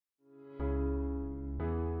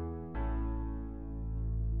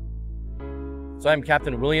So I'm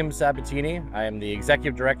Captain William Sabatini. I am the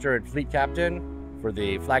Executive Director and Fleet Captain for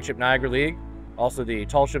the flagship Niagara League, also the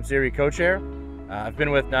Tall Ships Erie co-chair. I've been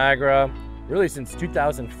with Niagara really since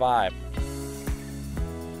 2005.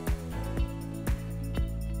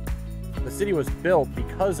 The city was built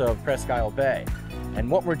because of Presque Isle Bay. And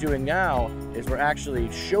what we're doing now is we're actually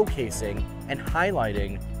showcasing and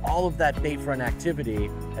highlighting all of that bayfront activity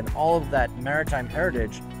and all of that maritime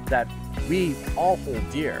heritage that we all hold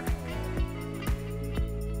dear.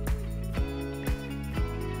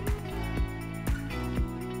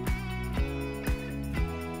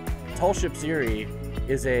 Tall Ships Erie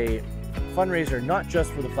is a fundraiser not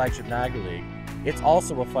just for the flagship Niagara League, it's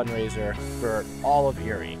also a fundraiser for all of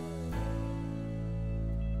Erie.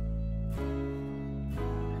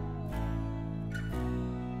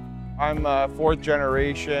 I'm a fourth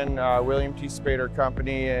generation Wm.T.Spaeder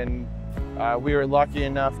company, and we were lucky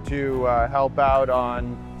enough to help out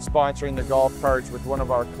on sponsoring the golf carts with one of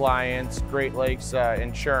our clients, Great Lakes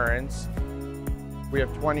Insurance. We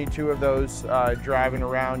have 22 of those driving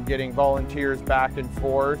around getting volunteers back and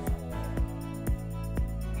forth.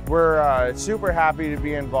 We're super happy to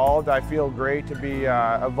be involved. I feel great to be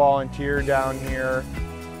a volunteer down here.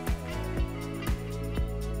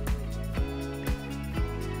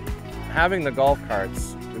 Having the golf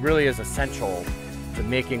carts really is essential to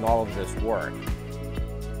making all of this work.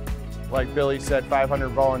 Like Billy said, 500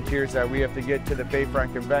 volunteers that we have to get to the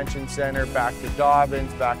Bayfront Convention Center, back to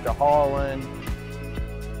Dobbins, back to Holland.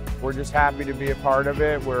 We're just happy to be a part of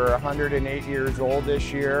it. We're 108 years old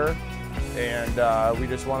this year, and we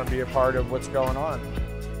just want to be a part of what's going on.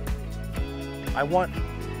 I want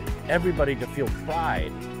everybody to feel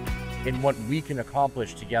pride in what we can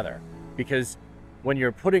accomplish together, because when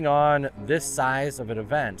you're putting on this size of an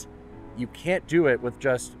event, you can't do it with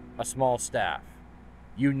just a small staff.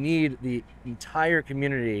 You need the entire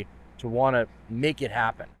community to want to make it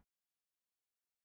happen.